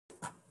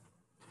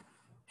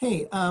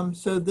Hey,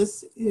 so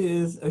this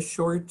is a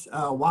short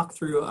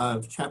walkthrough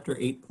of chapter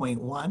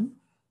 8.1,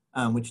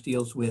 which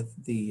deals with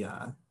the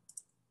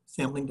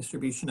sampling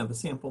distribution of a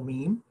sample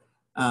mean.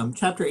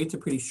 Chapter 8 is a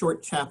pretty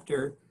short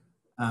chapter,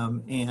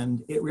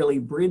 and it really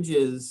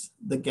bridges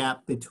the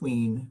gap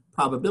between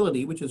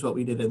probability, which is what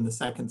we did in the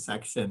second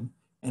section,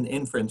 and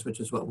inference, which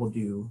is what we'll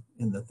do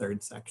in the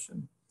third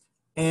section.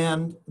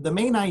 And the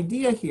main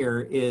idea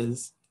here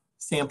is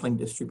sampling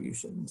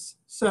distributions.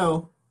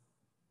 So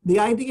the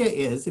idea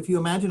is, if you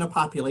imagine a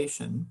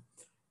population,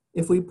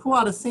 if we pull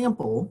out a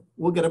sample,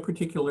 we'll get a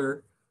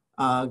particular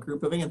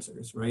group of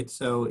answers, right?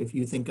 So if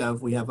you think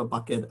of, we have a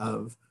bucket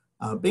of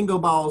bingo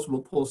balls,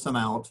 we'll pull some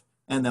out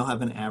and they'll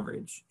have an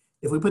average.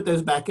 If we put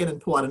those back in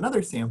and pull out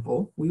another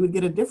sample, we would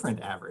get a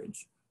different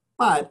average.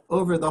 But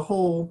over the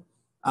whole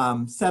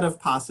set of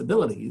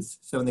possibilities,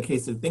 so in the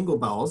case of bingo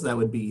balls, that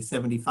would be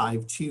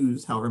 75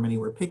 choose, however many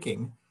we're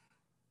picking,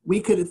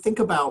 we could think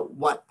about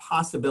what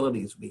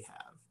possibilities we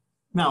have.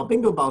 Now,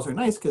 bingo balls are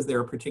nice because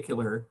they're a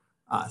particular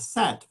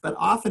set, but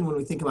often when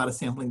we think about a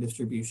sampling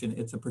distribution,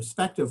 it's a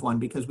perspective one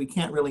because we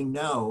can't really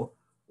know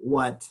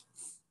what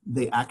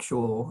the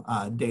actual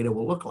data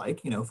will look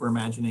like. You know, if we're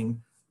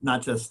imagining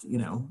not just, you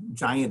know,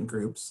 giant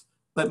groups,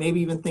 but maybe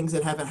even things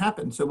that haven't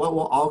happened. So what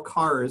will all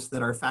cars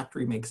that our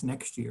factory makes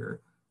next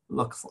year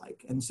looks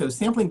like? And so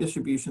sampling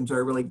distributions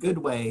are a really good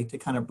way to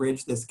kind of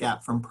bridge this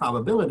gap from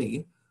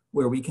probability,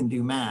 where we can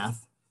do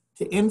math,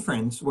 to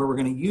inference, where we're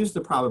going to use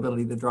the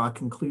probability to draw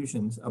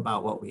conclusions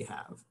about what we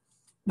have.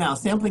 Now,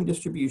 sampling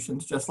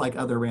distributions, just like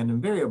other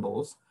random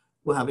variables,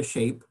 will have a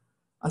shape,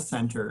 a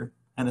center,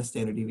 and a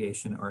standard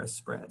deviation or a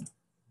spread.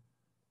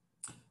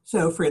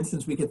 So for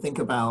instance, we could think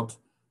about,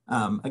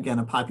 again,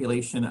 a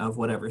population of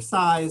whatever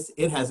size.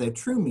 It has a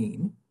true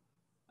mean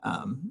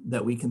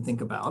that we can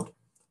think about,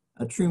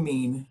 a true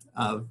mean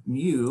of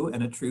mu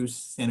and a true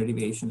standard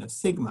deviation of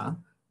sigma.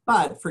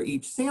 But for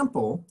each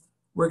sample,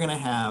 we're going to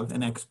have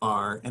an X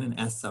bar and an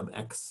S sub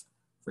X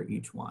for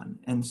each one.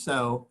 And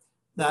so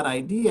that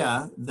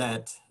idea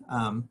that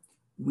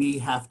we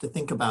have to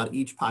think about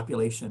each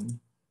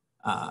population,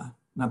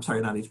 I'm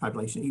sorry, not each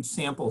population, each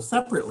sample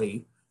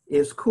separately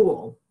is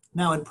cool.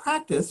 Now in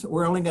practice,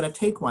 we're only going to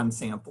take one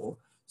sample.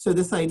 So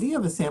this idea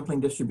of a sampling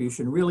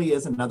distribution really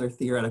is another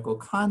theoretical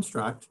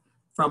construct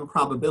from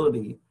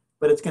probability,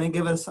 but it's going to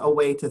give us a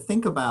way to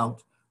think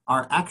about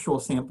our actual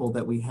sample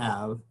that we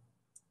have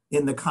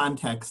in the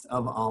context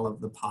of all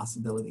of the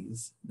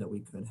possibilities that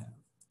we could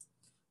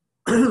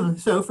have.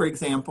 So for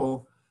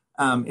example,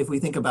 if we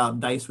think about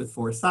dice with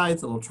four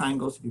sides, little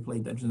triangles, if you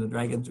played Dungeons and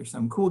Dragons or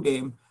some cool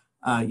game,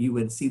 you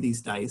would see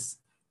these dice.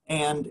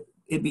 And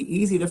it'd be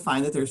easy to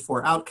find that there's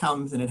four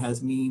outcomes and it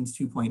has means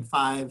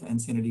 2.5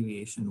 and standard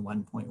deviation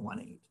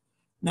 1.18.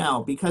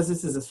 Now, because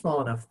this is a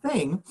small enough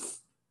thing,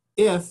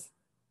 if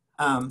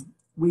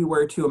we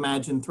were to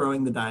imagine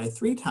throwing the die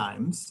 3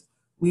 times,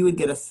 we would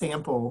get a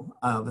sample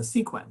of a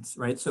sequence,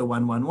 right? So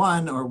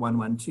 111 or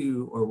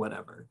 112 or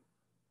whatever.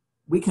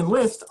 We can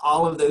list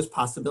all of those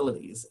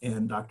possibilities,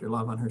 and Dr.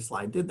 Love on her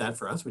slide did that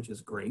for us, which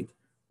is great,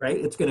 right?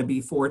 It's going to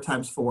be 4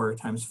 times 4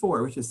 times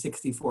 4, which is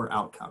 64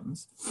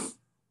 outcomes.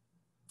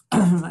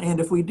 And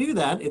if we do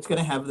that, it's going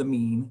to have the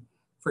mean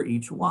for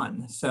each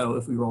one. So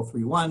if we roll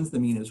 3 ones, the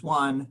mean is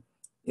 1.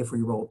 If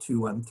we roll 2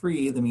 1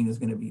 3, the mean is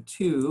going to be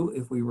 2.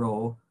 If we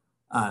roll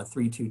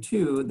 3 2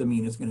 2, the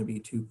mean is going to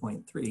be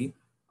 2.3.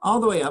 all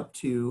the way up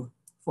to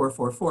 4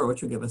 4 4,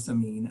 which will give us a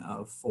mean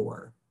of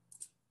 4.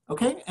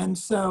 Okay, and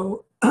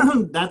so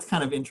that's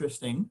kind of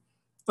interesting.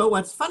 But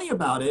what's funny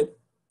about it,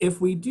 if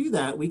we do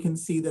that, we can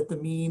see that the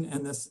mean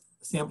and this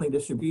sampling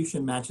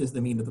distribution matches the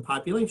mean of the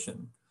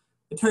population.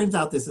 It turns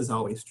out this is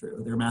always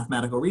true. There are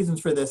mathematical reasons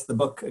for this. The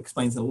book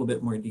explains it a little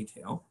bit more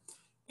detail.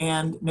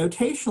 And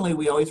notationally,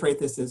 we always write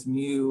this as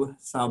mu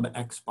sub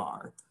X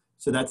bar.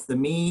 So that's the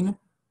mean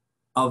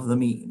of the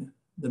mean,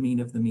 the mean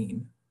of the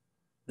mean,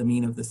 the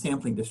mean of the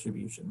sampling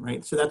distribution,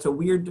 right? So that's a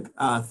weird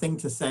thing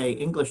to say.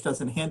 English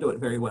doesn't handle it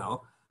very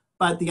well.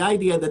 But the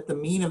idea that the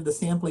mean of the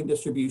sampling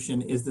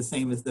distribution is the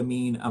same as the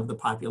mean of the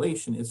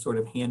population is sort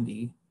of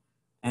handy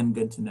and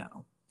good to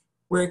know.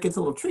 Where it gets a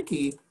little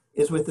tricky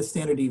is with the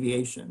standard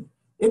deviation.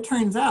 It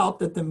turns out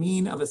that the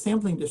mean of a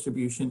sampling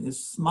distribution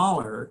is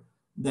smaller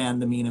than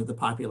the mean of the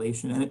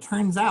population. And it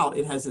turns out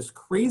it has this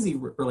crazy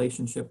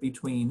relationship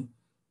between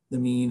the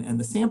mean and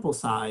the sample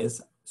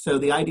size. So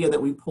the idea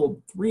that we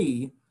pulled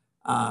 3,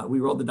 we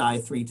rolled the die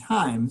 3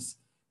 times,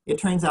 it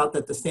turns out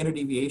that the standard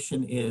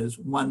deviation is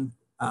 1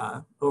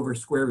 over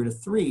square root of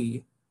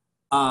 3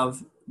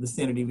 of the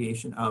standard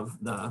deviation of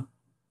the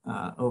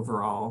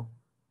overall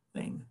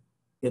thing.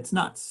 It's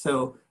nuts.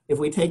 So if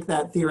we take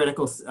that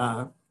theoretical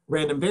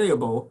random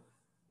variable,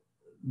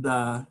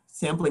 the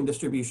sampling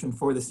distribution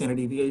for the standard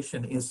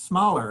deviation is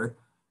smaller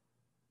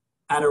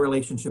at a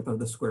relationship of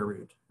the square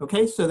root.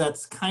 Okay, so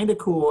that's kind of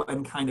cool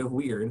and kind of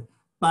weird.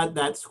 But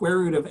that square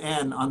root of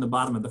n on the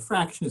bottom of the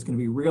fraction is going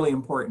to be really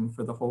important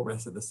for the whole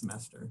rest of the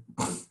semester.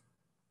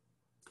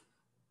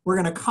 We're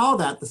going to call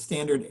that the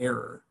standard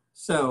error.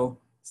 So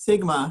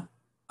sigma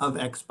of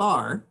X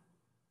bar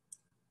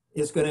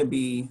is going to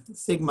be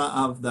sigma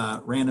of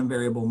the random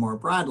variable more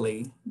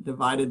broadly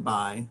divided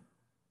by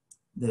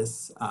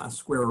this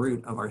square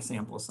root of our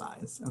sample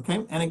size,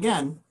 okay? And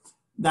again,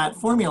 that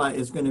formula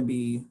is going to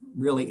be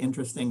really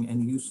interesting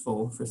and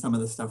useful for some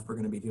of the stuff we're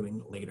going to be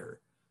doing later.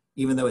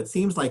 Even though it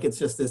seems like it's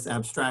just this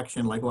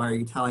abstraction, like, why are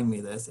you telling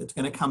me this? It's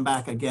going to come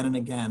back again and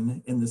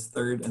again in this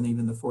third and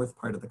even the fourth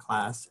part of the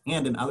class,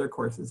 and in other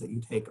courses that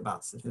you take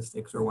about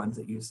statistics or ones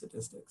that use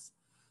statistics.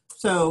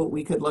 So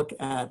we could look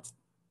at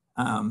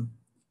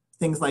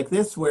things like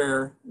this,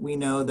 where we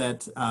know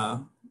that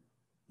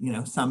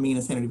some mean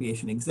and standard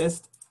deviation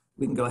exist.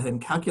 We can go ahead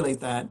and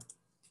calculate that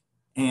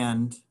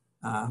and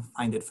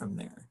find it from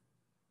there.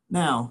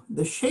 Now,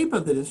 the shape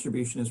of the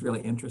distribution is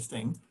really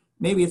interesting.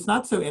 Maybe it's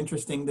not so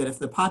interesting that if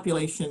the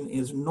population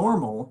is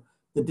normal,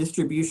 the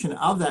distribution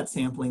of that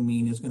sampling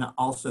mean is going to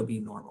also be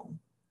normal.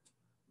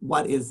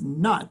 What is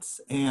nuts,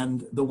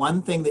 and the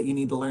one thing that you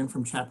need to learn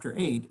from chapter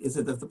 8, is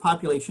that if the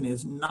population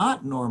is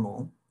not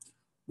normal,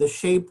 the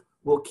shape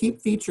will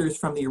keep features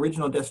from the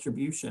original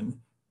distribution,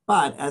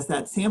 but as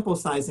that sample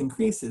size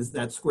increases,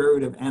 that square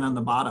root of n on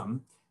the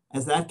bottom,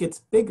 as that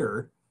gets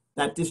bigger,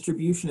 that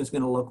distribution is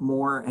going to look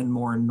more and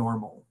more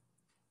normal.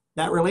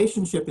 That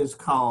relationship is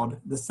called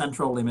the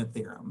central limit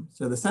theorem.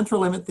 So the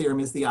central limit theorem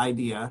is the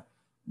idea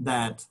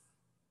that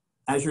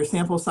as your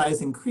sample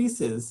size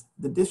increases,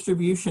 the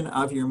distribution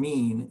of your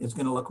mean is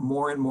going to look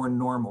more and more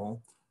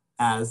normal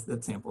as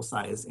the sample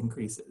size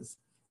increases.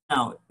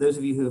 Now, those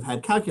of you who have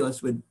had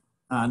calculus would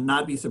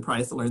not be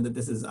surprised to learn that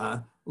this is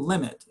a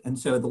limit. And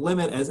so the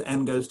limit as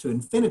n goes to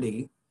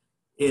infinity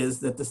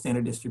is that the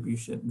standard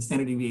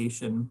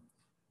deviation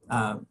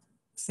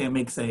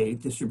makes a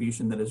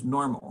distribution that is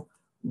normal.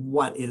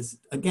 What is,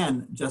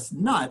 again, just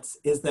nuts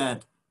is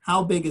that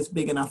how big is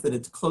big enough that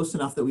it's close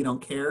enough that we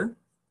don't care?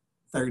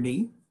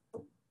 30,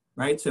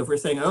 right? So if we're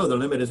saying, oh, the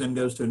limit as n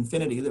goes to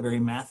infinity, the very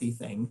mathy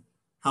thing,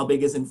 how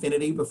big is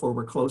infinity before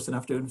we're close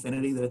enough to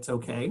infinity that it's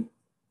okay?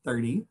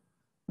 30,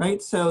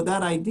 right? So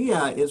that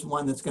idea is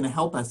one that's going to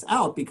help us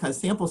out, because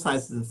sample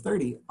sizes of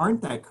 30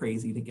 aren't that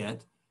crazy to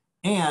get.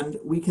 And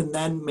we can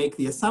then make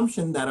the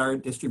assumption that our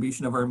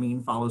distribution of our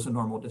mean follows a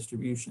normal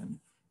distribution.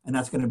 And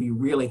that's going to be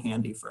really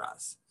handy for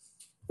us.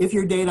 If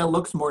your data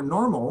looks more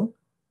normal,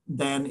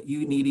 then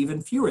you need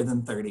even fewer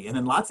than 30. And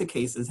in lots of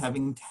cases,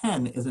 having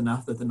 10 is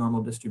enough that the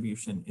normal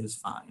distribution is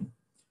fine.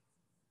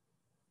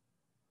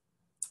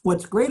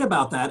 What's great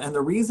about that, and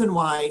the reason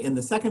why in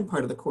the second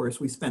part of the course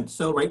we spent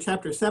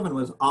chapter 7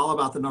 was all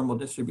about the normal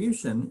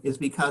distribution, is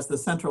because the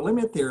central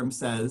limit theorem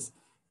says,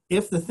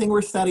 if the thing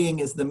we're studying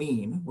is the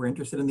mean, we're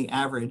interested in the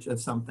average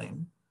of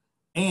something,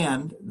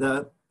 and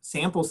the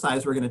sample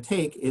size we're going to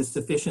take is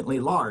sufficiently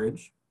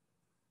large,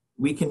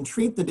 we can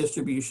treat the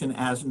distribution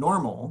as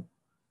normal,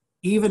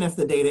 even if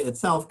the data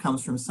itself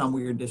comes from some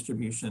weird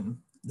distribution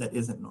that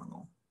isn't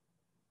normal.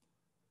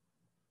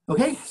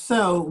 Okay,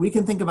 so we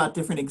can think about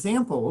different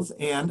examples,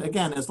 and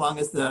again, as long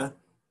as the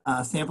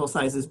sample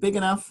size is big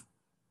enough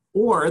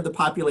or the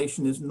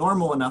population is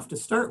normal enough to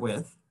start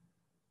with,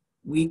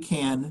 we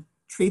can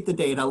treat the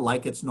data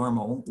like it's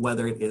normal,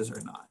 whether it is or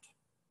not.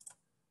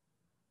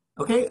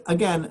 Okay,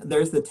 again,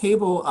 there's the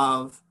table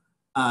of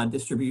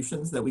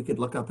distributions that we could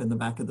look up in the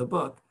back of the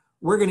book.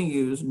 We're going to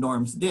use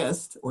norms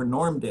dist or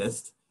norm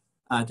dist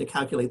to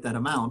calculate that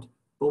amount,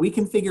 but we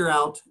can figure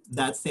out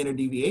that standard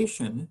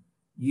deviation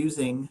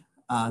using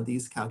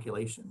these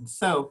calculations.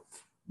 So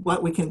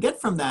what we can get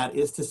from that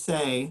is to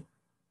say,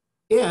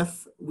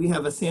 if we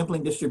have a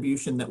sampling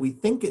distribution that we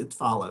think it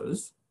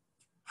follows,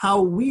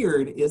 how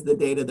weird is the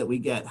data that we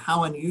get?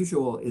 How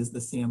unusual is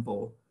the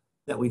sample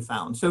that we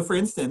found? So for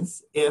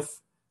instance,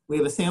 if we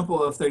have a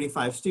sample of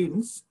 35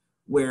 students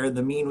where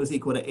the mean was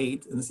equal to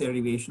 8 and the standard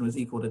deviation was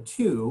equal to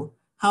 2,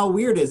 how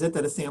weird is it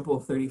that a sample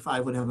of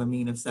 35 would have a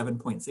mean of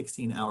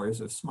 7.16 hours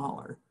or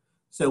smaller?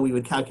 So we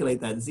would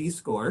calculate that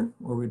z-score,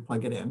 or we'd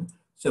plug it in.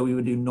 So we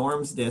would do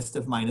norms dist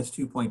of minus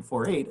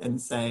 2.48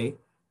 and say,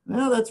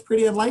 well, that's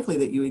pretty unlikely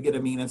that you would get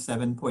a mean of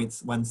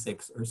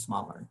 7.16 or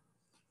smaller.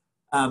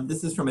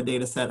 This is from a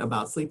data set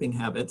about sleeping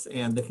habits,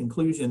 and the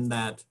conclusion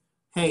that,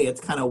 hey,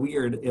 it's kind of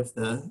weird if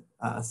the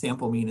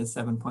sample mean is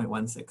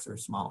 7.16 or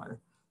smaller.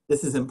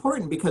 This is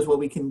important because what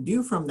we can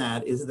do from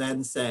that is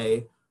then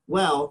say,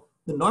 well,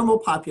 the normal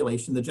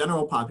population, the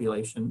general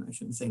population, I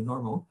shouldn't say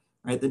normal,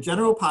 right? The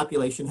general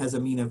population has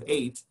a mean of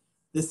 8.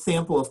 This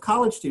sample of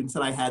college students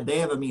that I had, they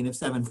have a mean of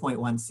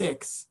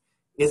 7.16.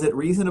 Is it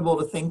reasonable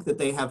to think that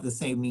they have the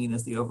same mean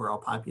as the overall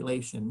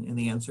population? And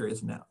the answer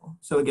is no.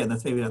 So again,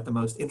 that's maybe not the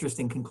most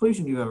interesting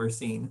conclusion you've ever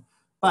seen,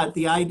 but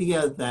the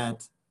idea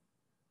that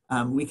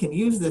we can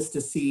use this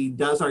to see,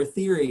 does our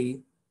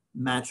theory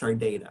match our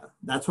data?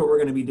 That's what we're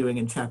going to be doing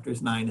in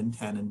chapters 9 and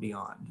 10 and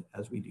beyond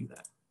as we do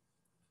that.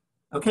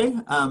 Okay,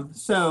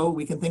 so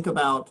we can think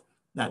about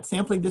that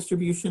sampling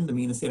distribution, the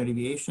mean and standard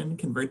deviation,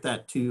 convert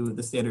that to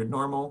the standard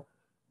normal.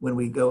 When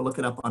we go look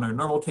it up on our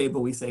normal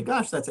table, we say,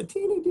 gosh, that's a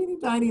teeny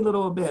tiny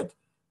little bit.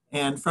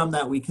 And from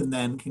that, we can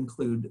then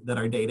conclude that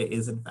our data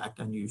is in fact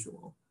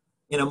unusual.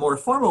 In a more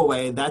formal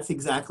way, that's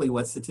exactly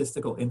what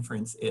statistical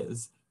inference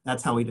is.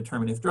 That's how we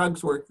determine if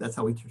drugs work. That's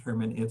how we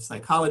determine if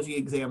psychology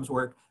exams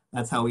work.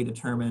 That's how we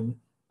determine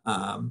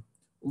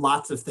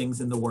lots of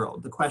things in the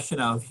world. The question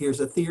of, here's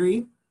a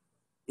theory,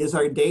 is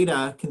our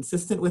data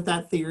consistent with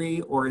that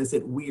theory, or is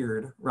it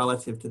weird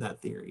relative to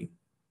that theory?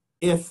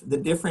 If the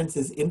difference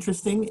is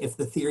interesting, if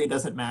the theory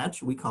doesn't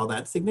match, we call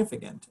that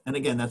significant. And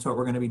again, that's what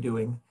we're going to be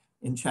doing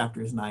in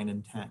chapters 9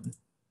 and 10.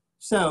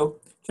 So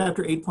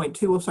chapter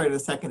 8.2, we'll start in a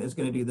second, is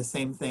going to do the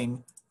same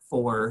thing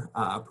for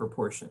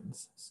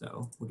proportions.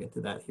 So we'll get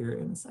to that here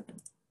in a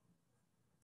second.